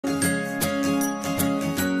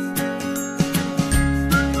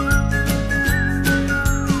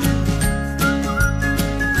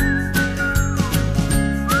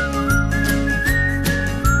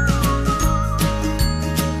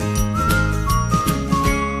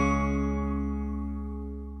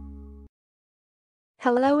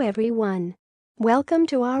Hello everyone. Welcome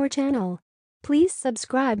to our channel. Please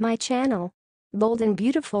subscribe my channel. Bold and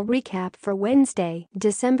beautiful recap for Wednesday,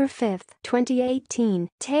 December 5, 2018.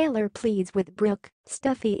 Taylor pleads with Brooke.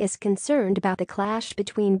 Stuffy is concerned about the clash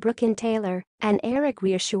between Brooke and Taylor, and Eric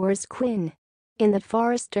reassures Quinn. In the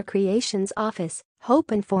Forrester Creations office,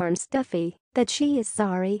 Hope informs Stuffy that she is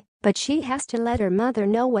sorry, but she has to let her mother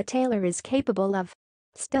know what Taylor is capable of.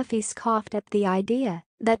 Stuffy scoffed at the idea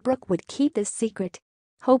that Brooke would keep this secret.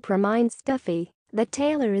 Hope reminds Stuffy that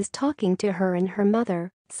Taylor is talking to her and her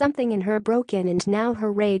mother, something in her broken and now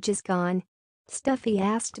her rage is gone. Stuffy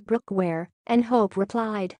asked Brooke where, and Hope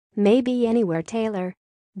replied, maybe anywhere Taylor.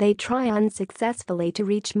 They try unsuccessfully to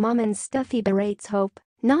reach Mom and Stuffy berates Hope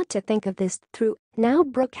not to think of this through. Now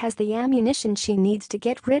Brooke has the ammunition she needs to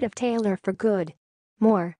get rid of Taylor for good.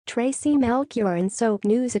 More Tracy Melchior and Soap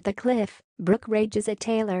News at the Cliff. Brooke rages at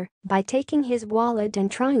Taylor by taking his wallet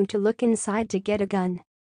and trying to look inside to get a gun.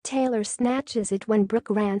 Taylor snatches it when Brooke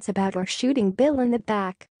rants about her shooting Bill in the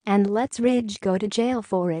back and lets Ridge go to jail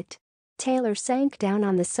for it. Taylor sank down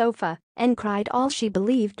on the sofa and cried all she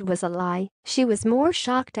believed was a lie. She was more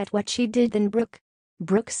shocked at what she did than Brooke.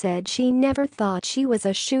 Brooke said she never thought she was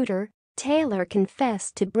a shooter. Taylor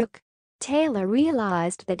confessed to Brooke. Taylor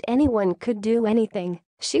realized that anyone could do anything.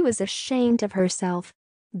 She was ashamed of herself.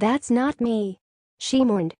 That's not me, she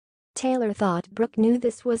mourned. Taylor thought Brooke knew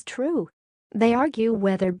this was true. They argue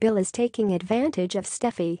whether Bill is taking advantage of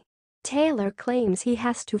Stuffy. Taylor claims he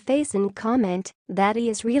has to face and comment that he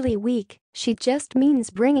is really weak. She just means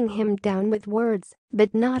bringing him down with words,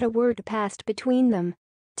 but not a word passed between them.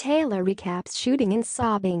 Taylor recaps shooting and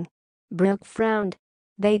sobbing. Brooke frowned.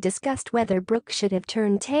 They discussed whether Brooke should have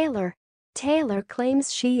turned Taylor. Taylor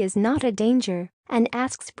claims she is not a danger and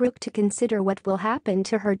asks Brooke to consider what will happen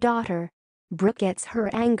to her daughter. Brooke gets her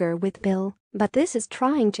anger with Bill, but this is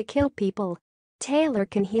trying to kill people. Taylor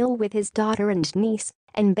can heal with his daughter and niece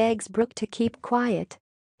and begs Brooke to keep quiet.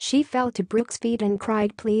 She fell to Brooke's feet and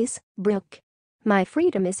cried, "Please, Brooke. My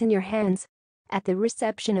freedom is in your hands." At the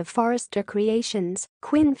reception of Forrester Creations,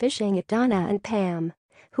 Quinn fishing at Donna and Pam,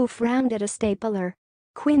 who frowned at a stapler.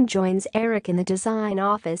 Quinn joins Eric in the design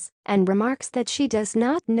office and remarks that she does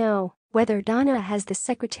not know whether Donna has the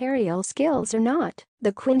secretarial skills or not.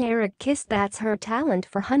 The Quinn-Eric kiss, that's her talent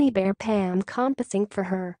for Honey Bear, Pam compassing for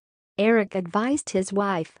her. Eric advised his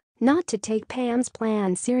wife not to take Pam's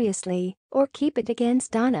plan seriously or keep it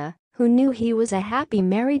against Donna, who knew he was a happy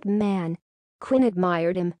married man. Quinn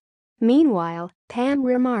admired him. Meanwhile, Pam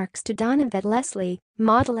remarks to Donna that Leslie,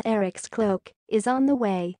 model Eric's cloak, is on the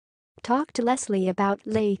way. Talk to Leslie about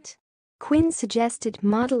late. Quinn suggested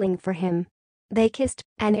modeling for him. They kissed,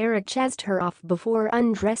 and Eric jazzed her off before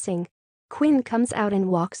undressing. Quinn comes out and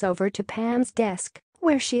walks over to Pam's desk,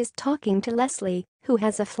 where she is talking to Leslie, who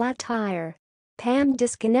has a flat tire. Pam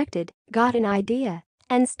disconnected, got an idea,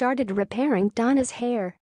 and started repairing Donna's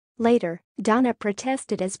hair. Later, Donna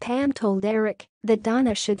protested as Pam told Eric that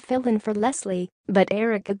Donna should fill in for Leslie, but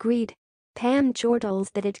Eric agreed. Pam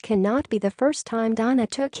chortles that it cannot be the first time Donna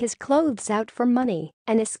took his clothes out for money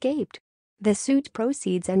and escaped. The suit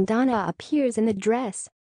proceeds and Donna appears in the dress.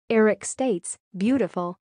 Eric states,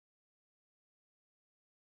 "Beautiful."